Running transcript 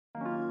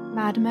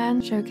Mad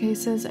Men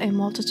showcases a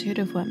multitude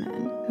of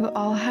women who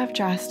all have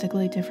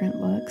drastically different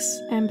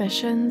looks,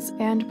 ambitions,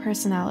 and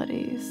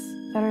personalities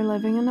that are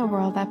living in a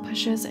world that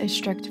pushes a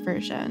strict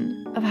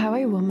version of how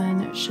a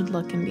woman should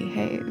look and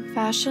behave.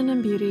 Fashion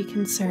and beauty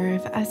can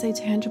serve as a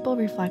tangible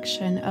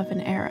reflection of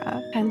an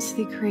era, hence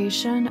the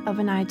creation of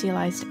an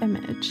idealized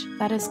image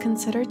that is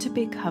considered to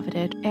be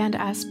coveted and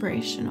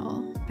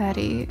aspirational.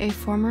 Betty, a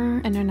former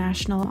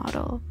international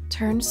model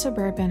turned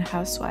suburban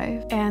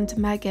housewife, and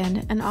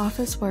Megan, an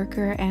office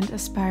worker and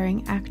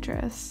aspiring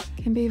actress,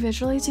 can be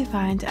visually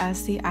defined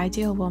as the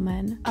ideal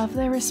woman of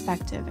their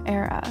respective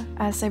era,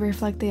 as they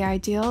reflect the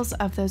ideals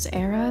of those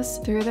eras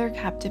through their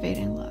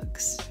captivating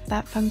looks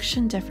that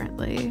function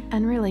differently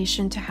in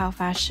relation to how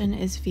fashion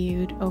is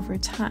viewed over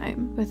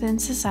time within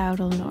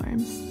societal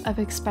norms of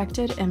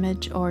expected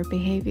image or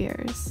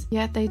behaviors.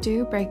 Yet they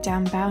do break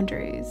down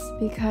boundaries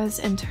because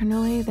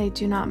internally they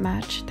do not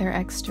match their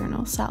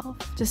external self,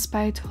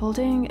 despite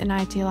holding an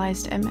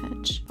idealized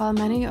image, while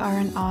many are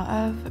in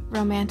awe of,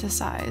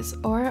 romanticize,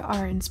 or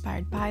are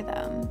inspired by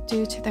them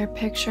due to their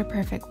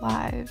picture-perfect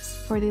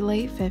lives for the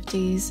late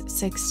 50s,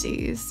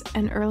 60s,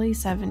 and early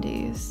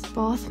 70s.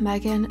 Both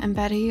Megan and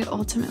Betty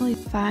ultimately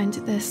find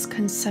this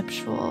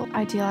conceptual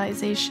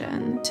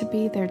idealization to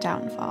be their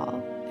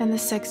downfall. In the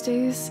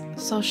 60s,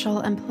 social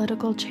and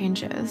political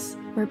changes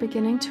were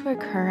beginning to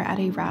occur at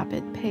a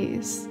rapid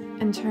pace.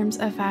 In terms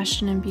of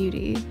fashion and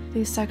beauty,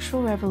 the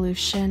sexual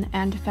revolution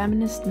and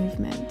feminist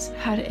movement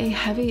had a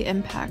heavy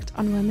impact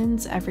on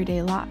women's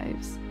everyday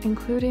lives,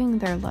 including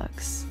their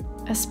looks,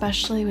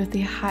 especially with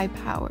the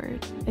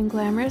high-powered and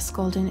glamorous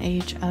golden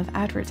age of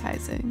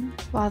advertising.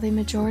 While the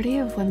majority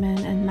of women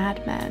in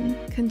Mad Men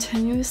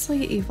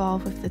continuously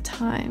evolve with the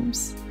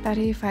times,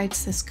 Betty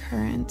fights this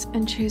current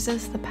and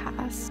chooses the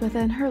past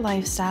within her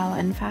lifestyle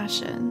and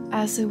fashion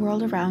as the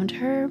world around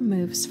her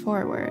moves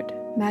forward.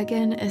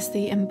 Megan is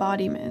the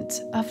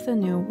embodiment of the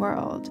new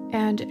world,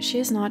 and she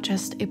is not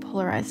just a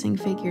polarizing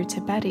figure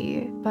to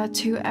Betty, but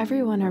to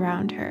everyone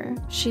around her.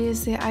 She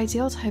is the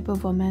ideal type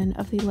of woman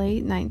of the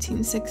late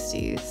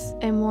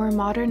 1960s, a more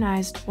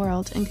modernized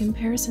world in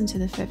comparison to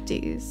the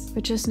 50s,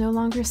 which is no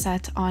longer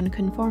set on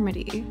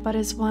conformity, but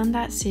is one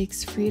that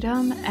seeks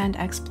freedom and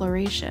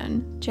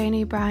exploration.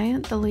 Janie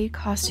Bryant, the lead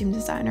costume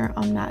designer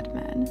on Mad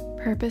Men,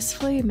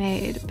 purposefully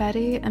made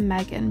Betty and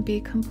Megan be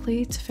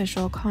complete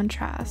visual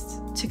contrasts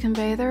to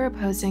convey their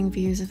opposing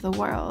views of the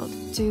world,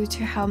 due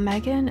to how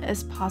Megan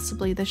is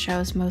possibly the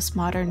show's most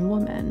modern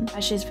woman,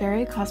 as she's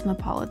very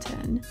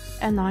cosmopolitan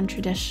and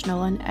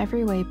non-traditional in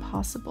every way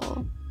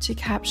possible. To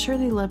capture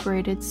the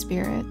liberated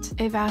spirit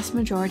a vast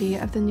majority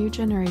of the new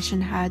generation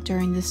had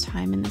during this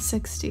time in the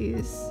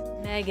 60s.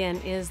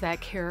 Megan is that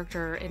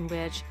character in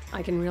which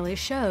I can really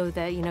show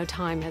that,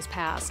 time has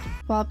passed.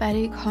 While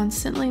Betty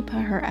constantly put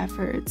her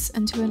efforts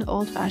into an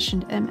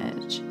old-fashioned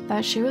image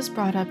that she was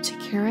brought up to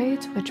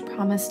curate, which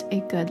promised a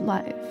good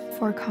life.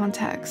 For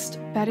context,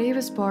 Betty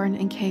was born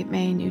in Cape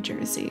May, New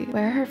Jersey,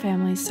 where her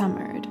family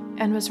summered,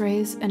 and was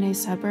raised in a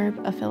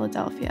suburb of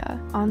Philadelphia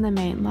on the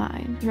Main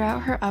Line.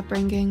 Throughout her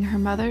upbringing, her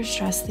mother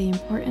stressed the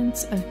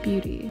importance of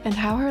beauty and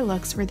how her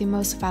looks were the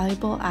most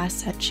valuable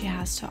asset she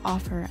has to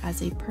offer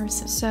as a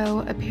person. So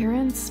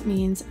appearance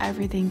means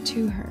everything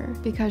to her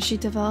because she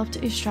developed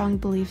a strong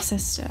belief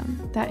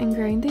system that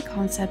ingrained the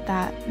concept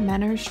that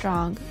men are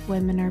strong,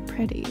 women are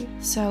pretty.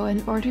 So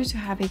in order to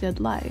have a good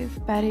life,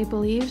 Betty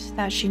believed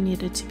that she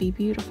needed to be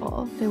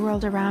beautiful. The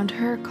world around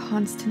her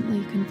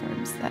constantly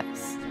confirms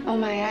this. Oh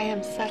my, I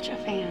am such a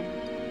fan.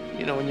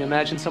 When you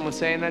imagine someone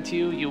saying that to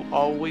you, you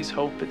always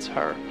hope it's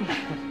her.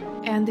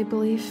 And the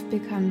belief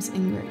becomes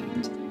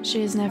ingrained.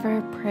 She is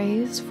never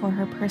praised for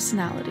her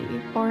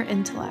personality or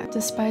intellect,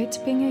 despite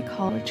being a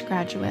college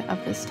graduate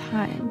of this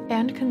time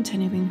and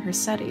continuing her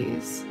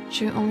studies.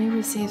 She only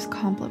receives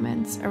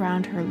compliments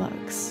around her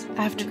looks.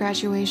 After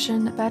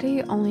graduation,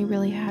 Betty only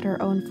really had her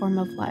own form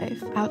of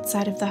life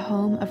outside of the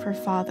home of her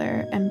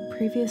father and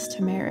previous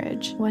to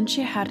marriage, when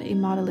she had a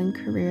modeling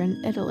career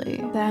in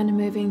Italy, then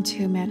moving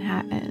to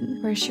Manhattan,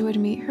 where she would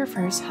meet her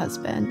first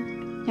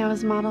husband. I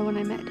was a model when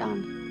I met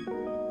Don.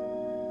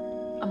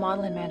 A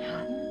model in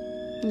Manhattan?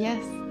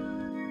 Yes.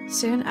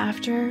 Soon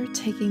after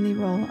taking the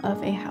role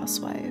of a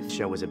housewife. The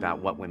show is about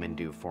what women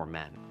do for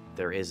men.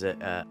 There is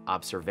a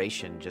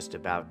observation just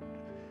about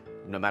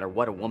no matter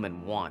what a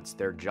woman wants,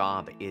 their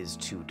job is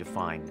to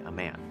define a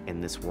man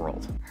in this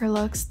world. Her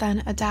looks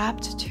then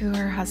adapt to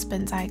her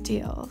husband's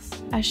ideals,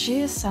 as she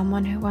is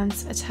someone who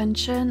wants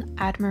attention,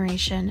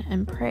 admiration,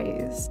 and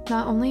praise,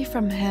 not only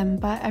from him,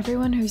 but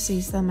everyone who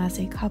sees them as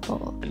a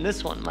couple. And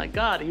this one, my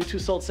God, are you two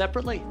sold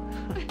separately?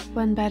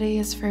 When Betty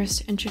is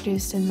first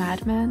introduced in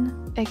Mad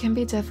Men, it can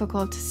be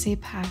difficult to see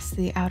past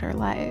the outer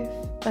life.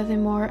 But the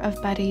more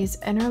of Betty's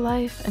inner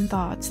life and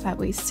thoughts that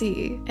we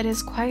see, it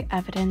is quite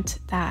evident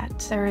that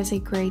there is a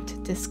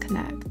great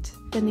disconnect.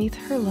 Beneath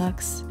her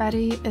looks,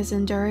 Betty is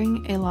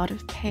enduring a lot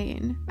of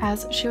pain.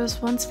 As she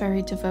was once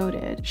very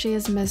devoted, she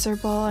is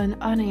miserable and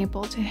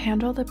unable to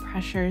handle the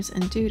pressures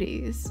and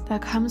duties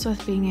that comes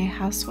with being a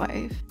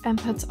housewife,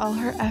 and puts all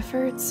her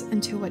efforts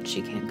into what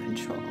she can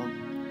control,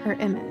 her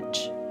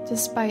image.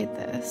 Despite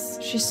this,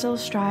 she still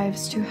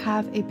strives to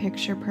have a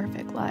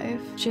picture-perfect life.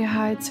 She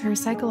hides her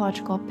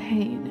psychological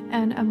pain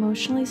and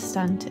emotionally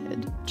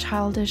stunted,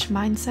 childish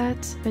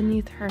mindset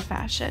beneath her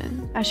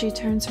fashion, as she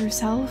turns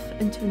herself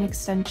into an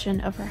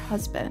extension of her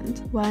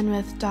husband. When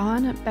with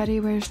Dawn, Betty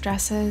wears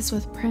dresses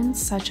with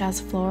prints such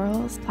as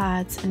florals,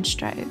 plaids, and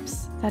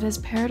stripes that is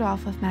paired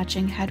off with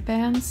matching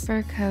headbands,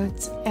 fur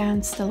coats,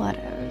 and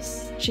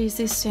stilettos. She's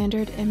the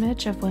standard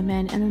image of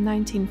women in the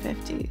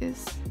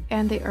 1950s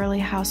and the early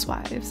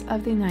housewives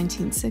of the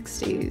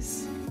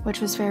 1960s,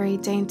 which was very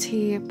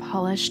dainty,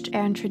 polished,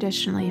 and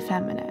traditionally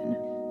feminine.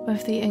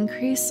 With the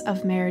increase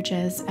of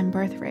marriages and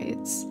birth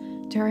rates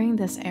during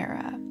this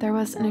era, there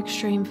was an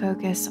extreme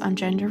focus on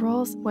gender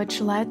roles, which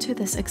led to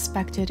this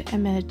expected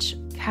image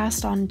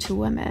cast onto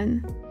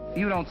women.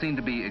 You don't seem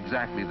to be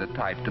exactly the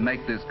type to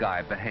make this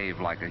guy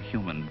behave like a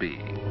human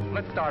being.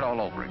 Let's start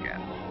all over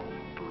again.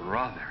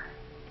 Brother.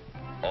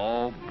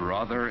 Oh,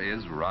 brother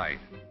is right.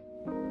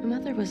 My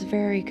mother was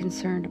very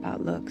concerned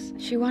about looks.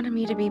 She wanted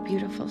me to be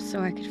beautiful so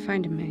I could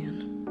find a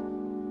man.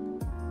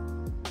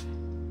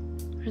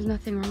 There's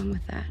nothing wrong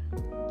with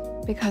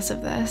that. Because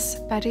of this,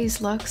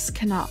 Betty's looks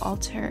cannot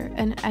alter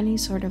in any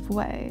sort of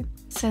way,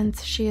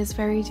 since she is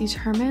very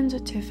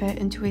determined to fit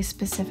into a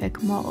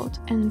specific mold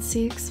and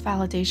seeks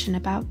validation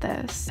about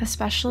this,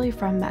 especially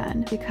from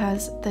men,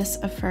 because this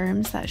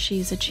affirms that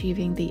she's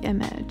achieving the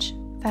image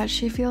that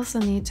she feels the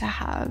need to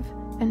have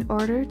in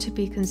order to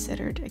be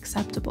considered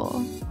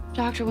acceptable.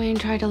 Dr. Wayne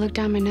tried to look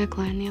down my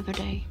neckline the other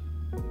day.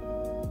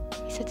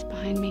 He sits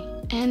behind me.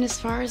 And as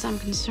far as I'm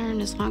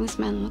concerned, as long as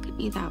men look at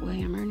me that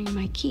way, I'm earning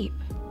my keep.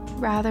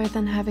 Rather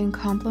than having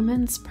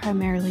compliments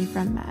primarily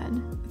from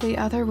men, the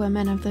other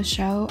women of the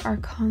show are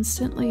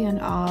constantly in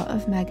awe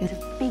of Megan.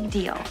 It's a big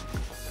deal.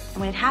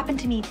 And when it happened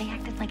to me, they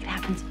acted like it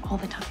happens all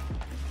the time.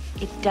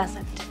 It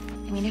doesn't.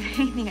 I mean, if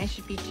anything, I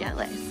should be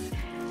jealous.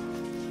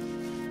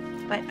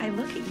 But I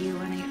look at you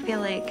and I feel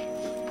like,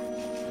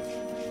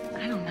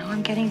 I don't know,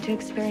 I'm getting to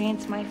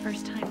experience my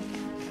first time.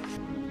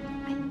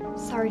 I'm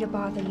sorry to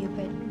bother you,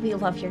 but we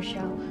love your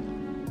show.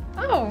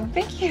 Oh,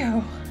 thank you.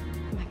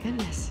 Oh my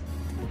goodness.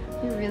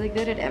 You're really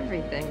good at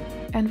everything.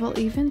 And will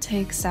even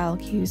take style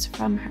cues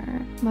from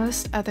her.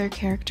 Most other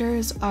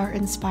characters are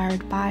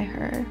inspired by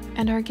her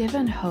and are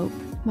given hope,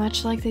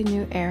 much like the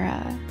new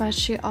era, but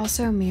she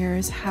also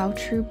mirrors how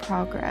true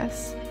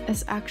progress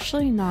is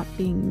actually not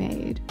being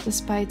made,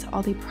 despite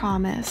all the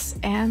promise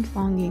and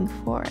longing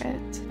for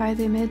it. By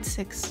the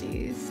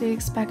mid-60s, the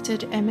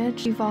expected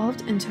image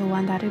evolved into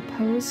one that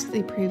opposed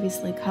the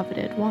previously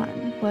coveted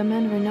one.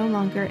 Women were no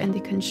longer in the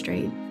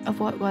constraint of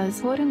what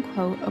was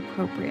quote-unquote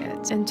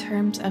appropriate in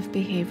terms of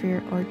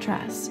behavior or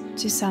dress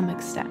to some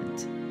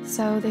extent.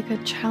 So they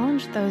could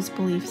challenge those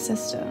belief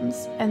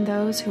systems and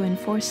those who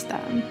enforced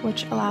them,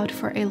 which allowed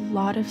for a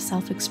lot of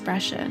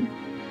self-expression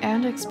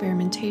and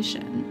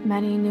experimentation.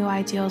 Many new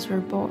ideals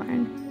were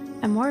born,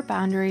 and more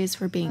boundaries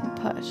were being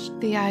pushed.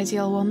 The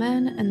ideal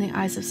woman, in the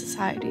eyes of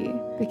society,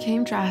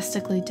 became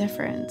drastically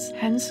different,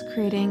 hence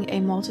creating a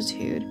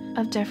multitude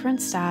of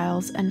different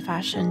styles and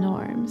fashion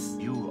norms.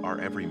 You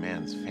are every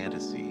man's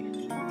fantasy.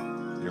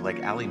 You're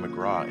like Ali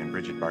McGraw and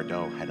Bridget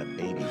Bardot had a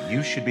baby.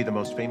 You should be the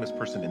most famous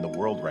person in the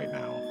world right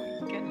now.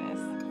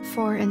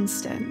 For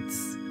instance,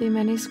 the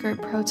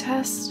miniskirt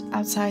protest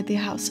outside the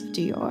House of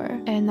Dior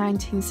in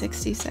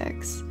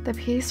 1966. The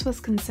piece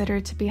was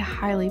considered to be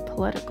highly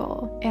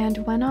political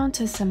and went on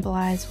to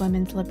symbolize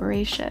women's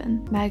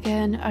liberation.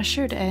 Megan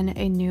ushered in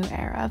a new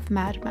era of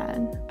Mad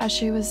Men, as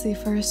she was the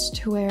first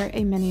to wear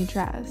a mini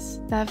dress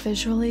that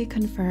visually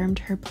confirmed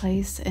her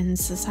place in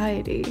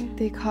society.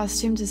 The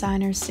costume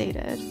designer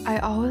stated, "I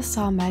always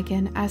saw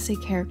Megan as a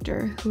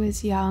character who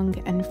is young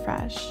and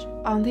fresh,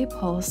 on the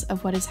pulse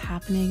of what is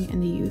happening in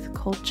the youth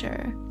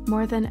culture.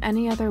 More than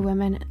any other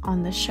women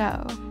on the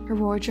show, her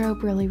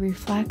wardrobe really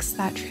reflects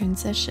that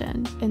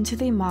transition into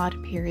the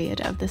mod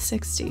period of the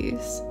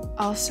 60s.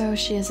 Also,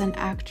 she is an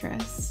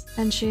actress,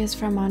 and she is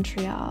from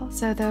Montreal,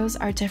 so those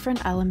are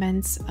different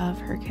elements of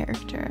her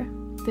character.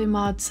 The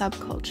mod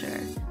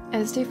subculture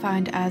is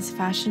defined as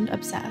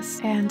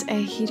fashion-obsessed and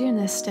a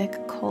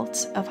hedonistic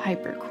cult of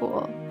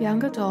hypercool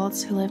young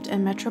adults who lived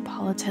in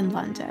metropolitan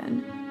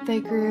London. They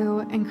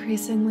grew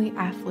increasingly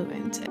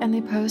affluent in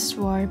the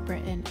post-war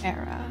Britain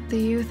era. The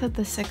youth of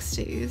the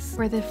 60s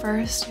were the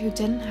first who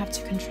didn't have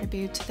to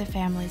contribute to the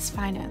family's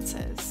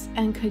finances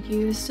and could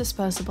use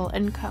disposable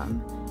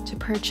income to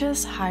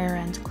purchase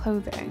higher-end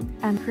clothing,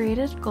 and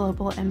created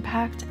global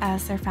impact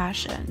as their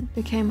fashion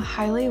became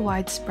highly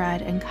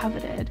widespread and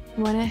coveted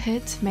when it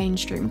hit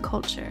mainstream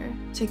culture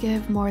to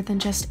give more than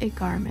just a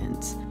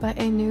garment, but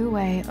a new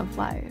way of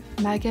life.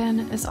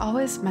 Megan is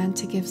always meant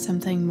to give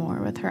something more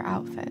with her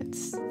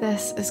outfits.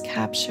 This is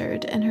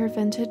captured in her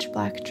vintage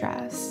black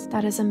dress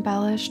that is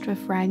embellished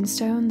with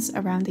rhinestones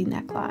around the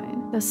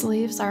neckline. The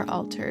sleeves are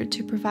altered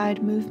to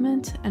provide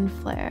movement and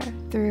flair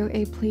through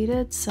a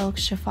pleated silk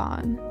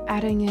chiffon,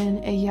 adding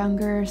in a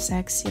younger,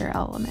 sexier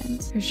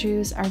element. Her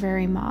shoes are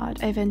very mod,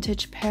 a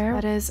vintage pair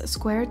that is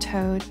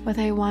square-toed with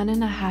a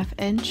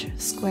 1.5-inch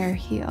square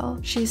heel.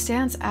 She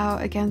stands out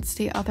against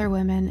the other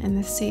women in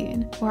the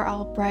scene, who are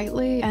all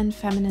brightly and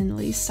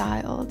femininely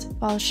styled,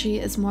 while she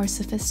is more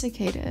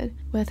sophisticated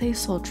with a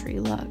sultry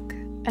look.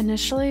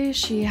 Initially,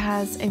 she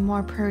has a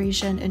more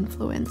Parisian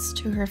influence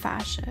to her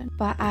fashion,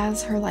 but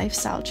as her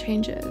lifestyle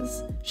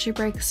changes, she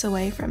breaks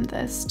away from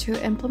this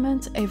to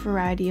implement a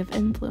variety of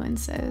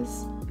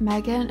influences.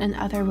 Megan and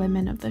other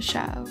women of the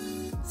show,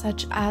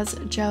 such as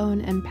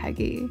Joan and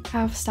Peggy,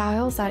 have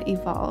styles that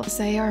evolve.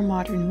 They are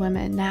modern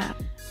women now.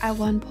 At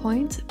one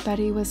point,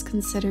 Betty was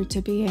considered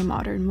to be a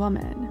modern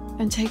woman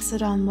and takes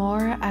it on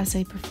more as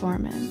a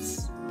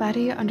performance.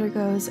 Betty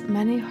undergoes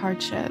many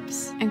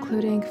hardships,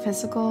 including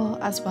physical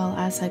as well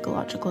as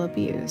psychological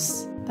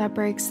abuse, that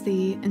breaks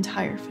the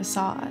entire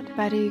facade.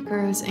 Betty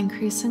grows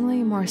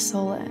increasingly more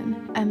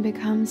sullen and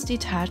becomes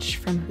detached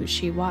from who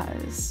she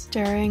was.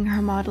 During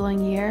her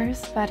modeling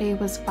years, Betty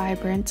was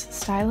vibrant,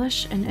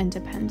 stylish, and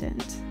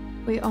independent.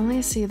 We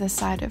only see the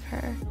side of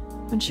her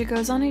when she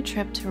goes on a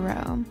trip to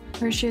Rome,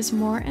 where she is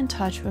more in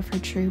touch with her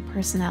true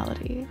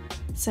personality,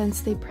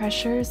 since the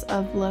pressures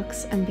of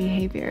looks and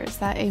behaviors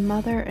that a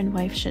mother and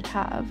wife should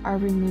have are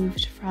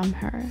removed from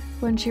her.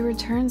 When she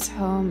returns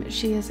home,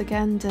 she is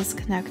again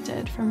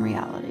disconnected from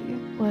reality,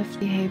 with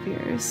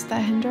behaviors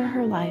that hinder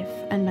her life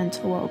and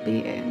mental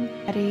well-being.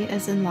 Betty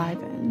is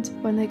enlivened.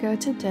 When they go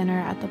to dinner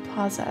at the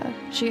plaza,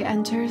 she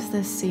enters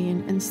this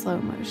scene in slow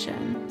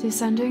motion,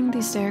 descending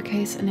the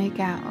staircase in a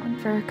gown,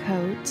 fur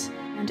coat,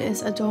 and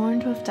is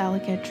adorned with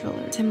delicate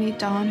jewelry to meet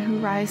Don, who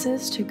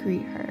rises to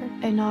greet her,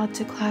 a nod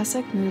to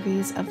classic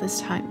movies of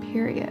this time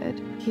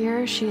period.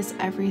 Here, she is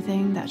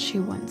everything that she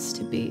wants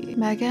to be.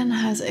 Megan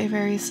has a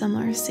very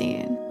similar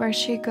scene, where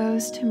she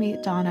goes to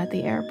meet Don at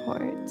the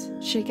airport.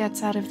 She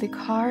gets out of the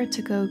car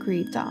to go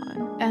greet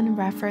Don, in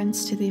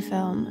reference to the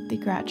film The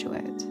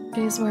Graduate.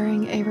 She is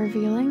wearing a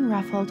revealing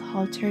ruffled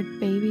haltered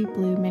baby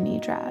blue mini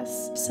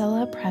dress,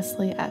 Priscilla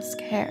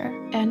Presley-esque hair,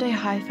 and a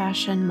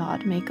high-fashion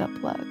mod makeup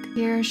look.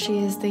 Here she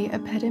is the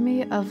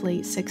epitome of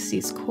late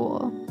 60s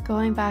cool,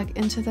 going back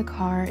into the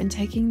car and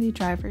taking the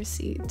driver's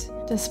seat,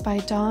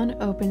 despite Dawn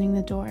opening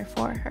the door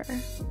for her.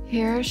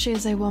 Here she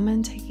is a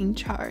woman taking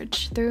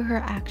charge through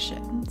her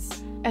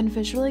actions, and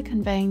visually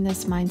conveying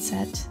this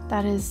mindset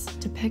that is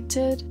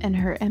depicted in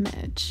her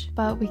image.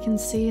 But we can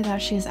see that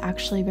she is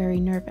actually very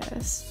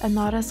nervous and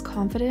not as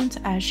confident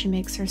as she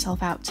makes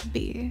herself out to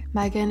be.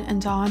 Megan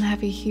and Don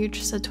have a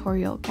huge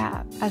sartorial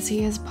gap, as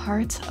he is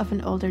part of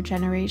an older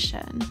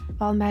generation,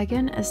 while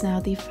Megan is now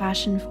the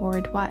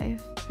fashion-forward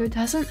wife who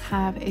doesn't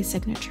have a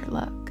signature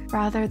look,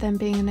 rather than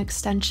being an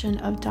extension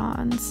of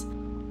Don's.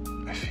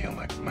 I feel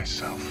like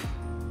myself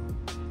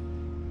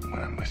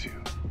when I'm with you.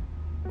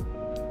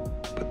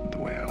 But the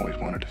way I always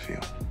wanted to feel.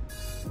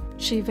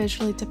 She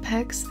visually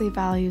depicts the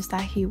values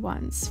that he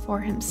wants for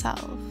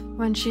himself.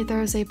 When she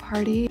throws a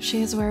party,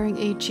 she is wearing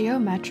a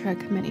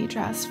geometric mini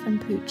dress from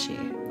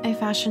Pucci, a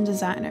fashion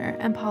designer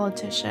and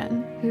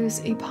politician whose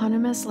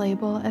eponymous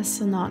label is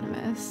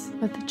synonymous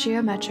with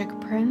geometric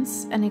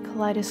prints and a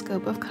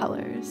kaleidoscope of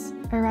colors.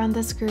 Around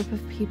this group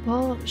of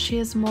people, she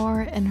is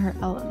more in her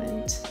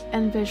element,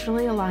 and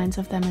visually aligns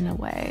with them in a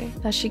way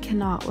that she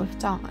cannot with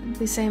Dawn.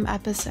 The same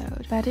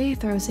episode, Betty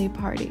throws a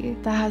party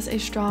that has a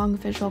strong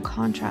visual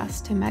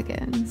contrast to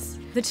Megan's.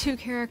 The two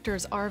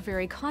characters are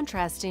very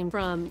contrasting,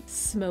 from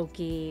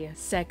smoky,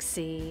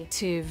 sexy,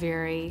 to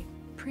very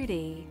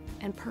pretty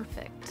and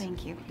perfect.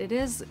 Thank you. It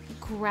is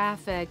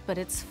graphic, but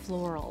it's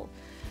floral.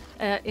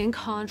 In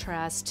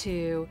contrast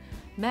to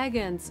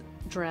Megan's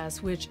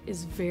dress, which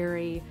is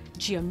very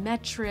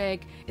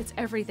geometric. It's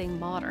everything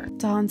modern.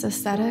 Dawn's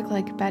aesthetic,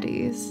 like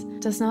Betty's,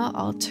 does not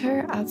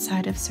alter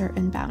outside of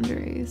certain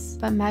boundaries,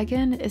 but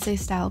Megan is a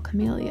style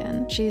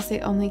chameleon. She is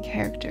the only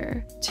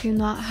character to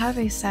not have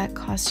a set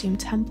costume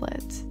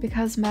template,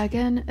 because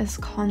Megan is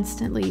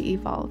constantly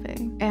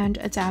evolving and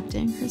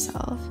adapting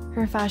herself.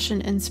 Her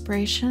fashion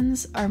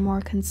inspirations are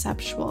more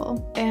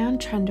conceptual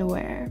and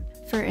trend-aware.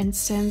 For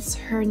instance,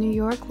 her New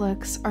York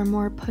looks are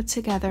more put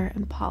together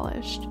and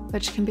polished,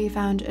 which can be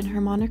found in her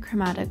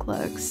monochromatic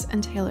looks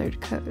and tailored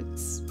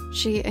coats.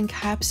 She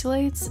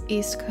encapsulates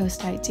East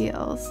Coast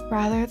ideals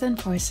rather than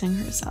forcing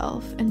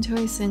herself into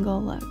a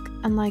single look,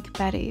 unlike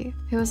Betty,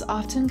 who is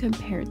often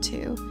compared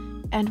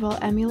to and will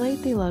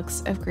emulate the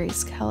looks of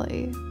Grace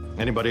Kelly.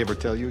 Anybody ever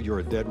tell you you're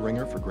a dead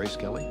ringer for Grace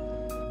Kelly?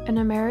 An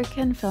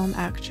American film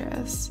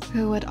actress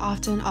who would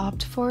often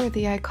opt for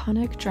the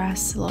iconic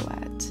dress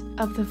silhouette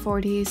of the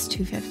 40s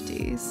to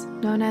 50s,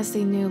 known as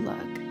the New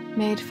Look,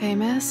 made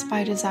famous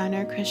by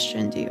designer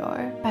Christian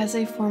Dior. As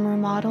a former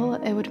model,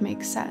 it would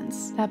make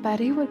sense that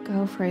Betty would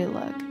go for a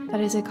look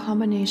that is a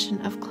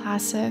combination of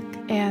classic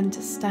and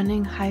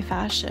stunning high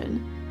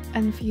fashion,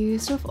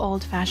 infused with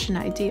old-fashioned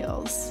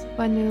ideals.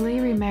 When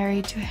newly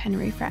remarried to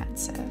Henry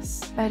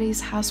Francis,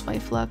 Betty's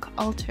housewife look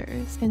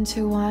alters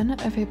into one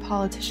of a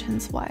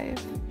politician's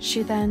wife.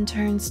 She then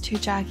turns to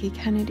Jackie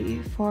Kennedy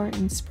for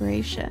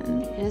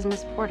inspiration. It is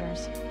Miss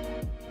Porter's.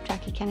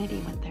 Jackie Kennedy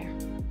went there.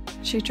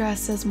 she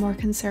dresses more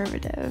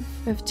conservative,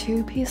 with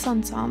two-piece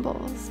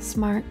ensembles,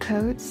 smart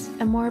coats,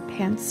 and more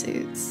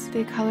pantsuits.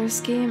 The color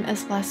scheme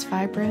is less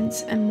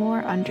vibrant and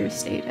more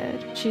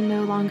understated. She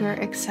no longer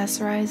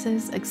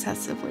accessorizes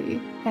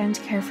excessively, and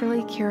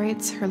carefully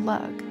curates her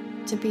look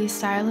to be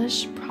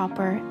stylish,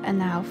 proper, and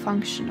now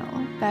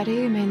functional.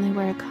 Betty mainly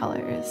wears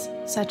colors,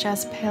 such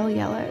as pale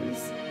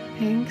yellows,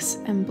 pinks,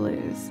 and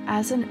blues,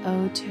 as an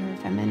ode to her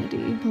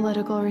femininity,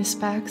 political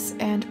respects,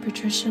 and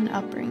patrician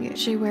upbringing.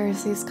 She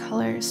wears these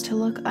colors to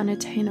look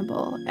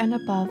unattainable and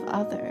above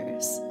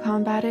others,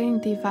 combating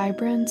the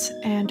vibrant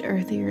and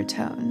earthier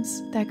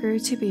tones that grew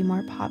to be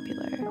more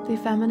popular. The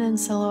feminine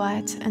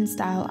silhouette and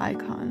style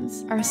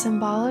icons are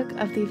symbolic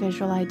of the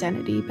visual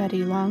identity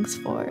Betty longs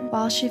for.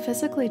 While she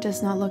physically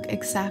does not look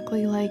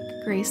exactly like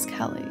Grace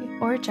Kelly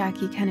or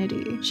Jackie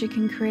Kennedy, she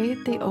can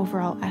create the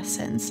overall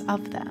essence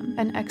of them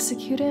and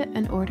execute it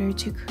in order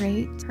to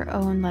create her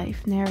own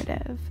life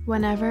narrative.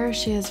 Whenever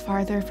she is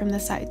farther from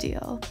this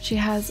ideal, she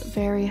has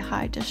very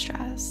high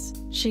distress.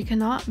 She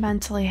cannot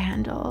mentally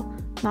handle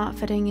not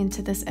fitting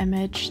into this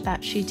image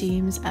that she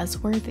deems as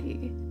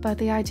worthy, but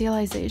the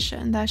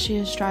idealization that she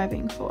is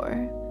striving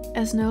for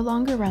is no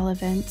longer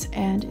relevant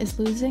and is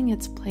losing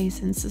its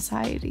place in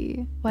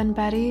society. When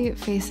Betty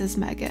faces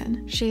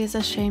Megan, she is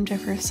ashamed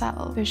of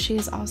herself, but she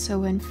is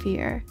also in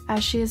fear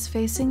as she is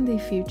facing the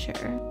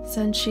future,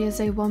 since she is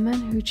a woman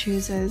who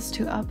chooses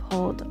to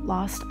uphold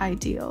lost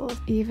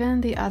ideals. Even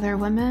the other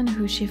women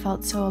who she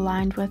felt so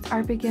aligned with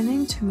are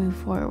beginning to move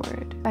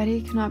forward.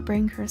 Betty cannot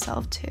bring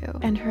herself to,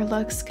 and her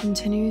looks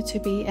continue to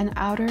be an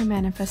outer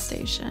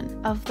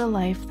manifestation of the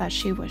life that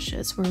she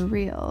wishes were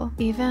real.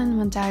 Even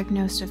when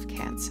diagnosed with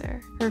cancer,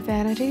 her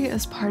vanity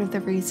is part of the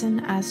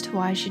reason as to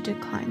why she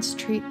declines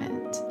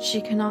treatment.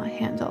 She cannot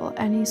handle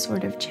any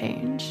sort of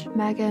change.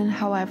 Megan,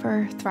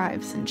 however,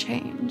 thrives in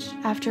change.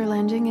 After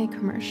landing a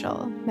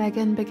commercial,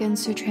 Megan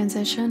begins to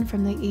transition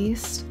from the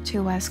East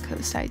to West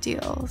Coast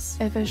ideals,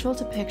 a visual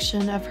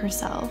depiction of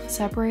herself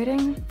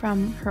separating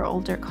from her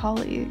older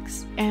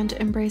colleagues and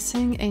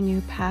embracing a new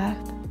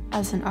path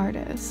as an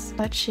artist,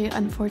 but she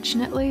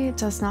unfortunately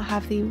does not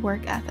have the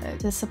work ethic,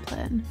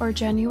 discipline, or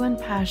genuine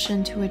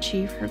passion to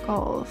achieve her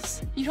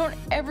goals. You don't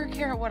ever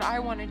care what I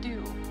want to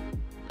do.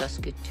 Parce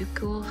que tu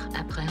cours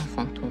après un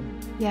fantôme.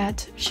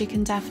 Yet, she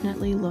can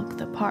definitely look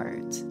the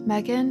part.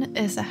 Megan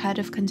is ahead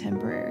of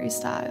contemporary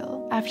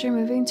style. After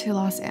moving to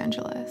Los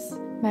Angeles,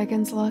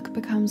 Megan's look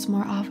becomes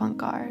more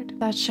avant-garde,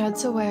 that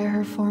sheds away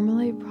her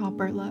formerly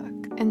proper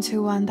look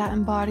into one that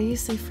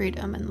embodies the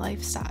freedom and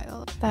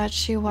lifestyle that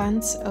she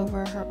wants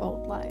over her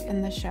old life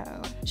in the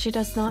show. She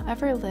does not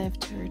ever live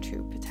to her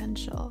true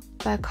potential,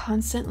 but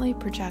constantly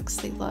projects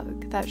the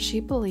look that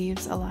she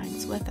believes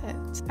aligns with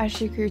it, as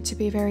she grew to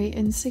be very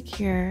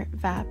insecure,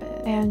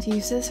 vapid, and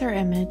uses her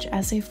image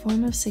as a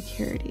form of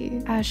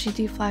security as she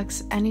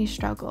deflects any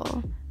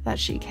struggle that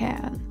she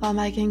can, while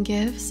Megan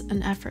gives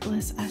an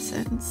effortless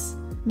essence.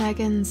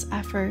 Megan's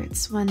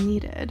efforts, when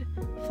needed,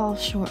 fall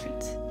short.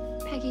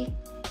 Peggy,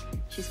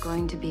 she's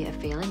going to be a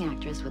failing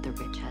actress with a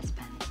rich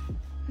husband.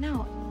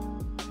 No,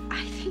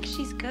 I think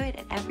she's good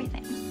at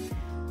everything.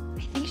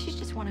 I think she's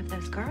just one of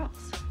those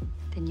girls.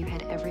 Then you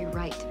had every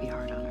right to be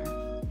hard on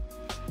her.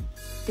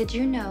 Did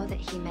you know that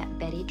he met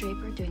Betty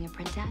Draper doing a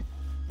print ad?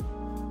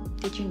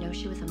 Did you know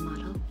she was a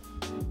model?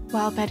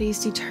 While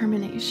Betty's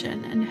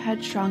determination and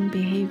headstrong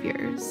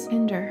behaviors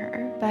hinder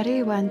her,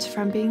 Betty went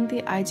from being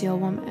the ideal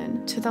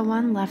woman to the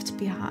one left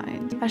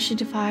behind, as she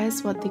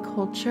defies what the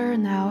culture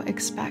now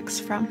expects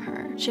from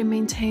her. She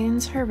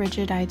maintains her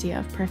rigid idea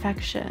of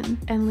perfection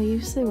and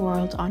leaves the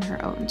world on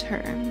her own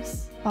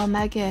terms, while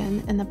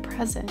Megan, in the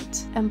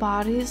present,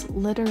 embodies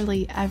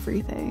literally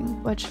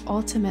everything, which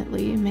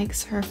ultimately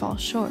makes her fall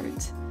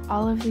short.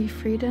 All of the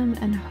freedom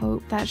and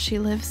hope that she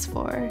lives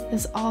for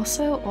is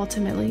also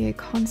ultimately a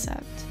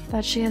concept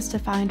that she has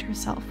defined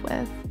herself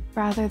with,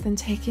 rather than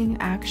taking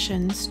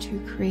actions to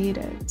create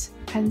it.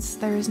 Hence,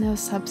 there is no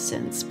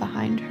substance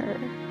behind her.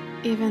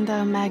 Even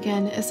though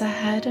Megan is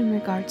ahead in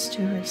regards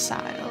to her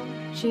style,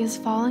 she is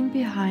falling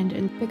behind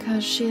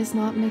because she is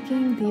not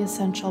making the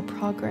essential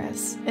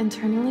progress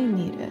internally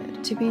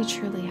needed to be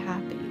truly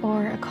happy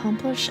or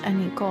accomplish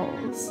any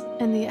goals.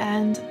 In the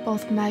end,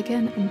 both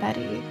Megan and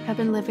Betty have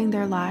been living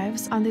their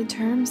lives on the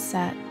terms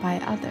set by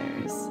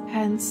others,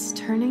 hence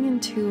turning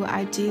into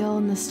ideal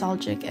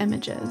nostalgic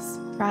images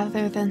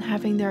rather than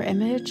having their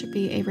image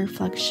be a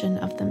reflection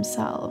of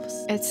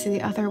themselves. It's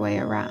the other way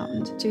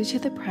around, due to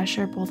the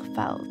pressure both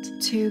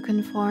felt to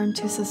conform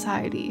to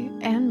society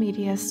and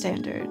media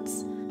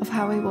standards of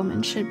how a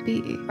woman should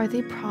be, or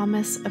the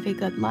promise of a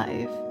good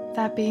life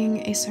that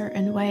being a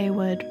certain way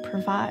would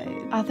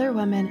provide. Other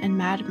women and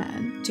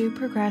madmen do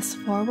progress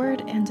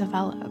forward and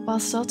develop while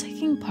still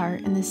taking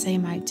part in the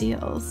same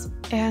ideals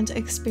and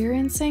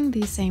experiencing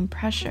the same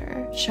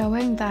pressure,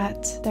 showing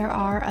that there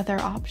are other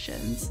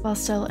options while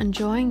still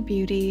enjoying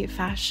beauty,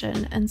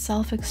 fashion, and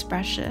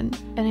self-expression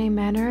in a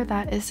manner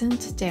that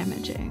isn't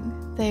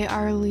damaging. They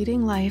are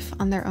leading life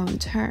on their own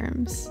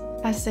terms.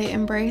 as they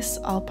embrace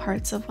all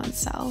parts of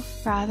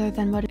oneself rather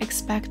than what is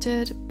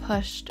expected,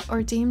 pushed,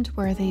 or deemed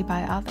worthy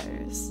by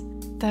others.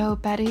 Though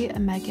Betty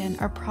and Megan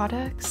are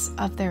products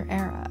of their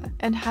era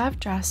and have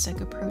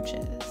drastic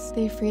approaches,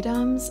 the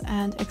freedoms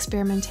and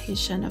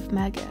experimentation of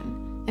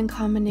Megan, in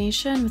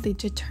combination with the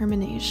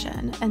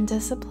determination and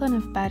discipline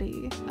of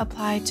Betty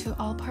applied to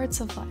all parts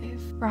of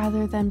life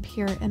rather than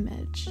pure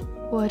image,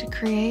 would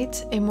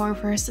create a more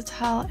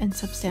versatile and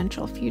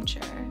substantial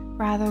future,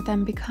 rather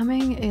than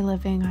becoming a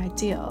living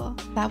ideal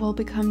that will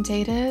become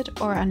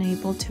dated or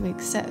unable to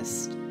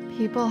exist.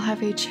 People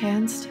have a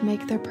chance to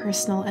make their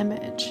personal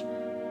image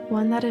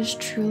one that is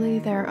truly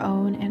their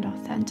own and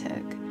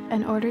authentic,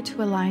 in order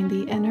to align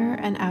the inner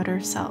and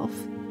outer self,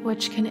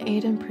 which can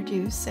aid in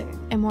producing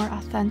a more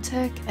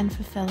authentic and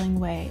fulfilling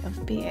way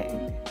of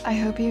being. I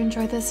hope you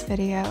enjoyed this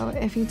video.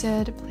 If you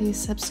did, please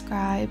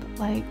subscribe,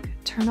 like,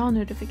 turn on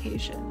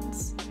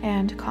notifications,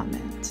 and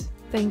comment.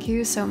 Thank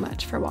you so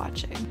much for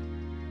watching.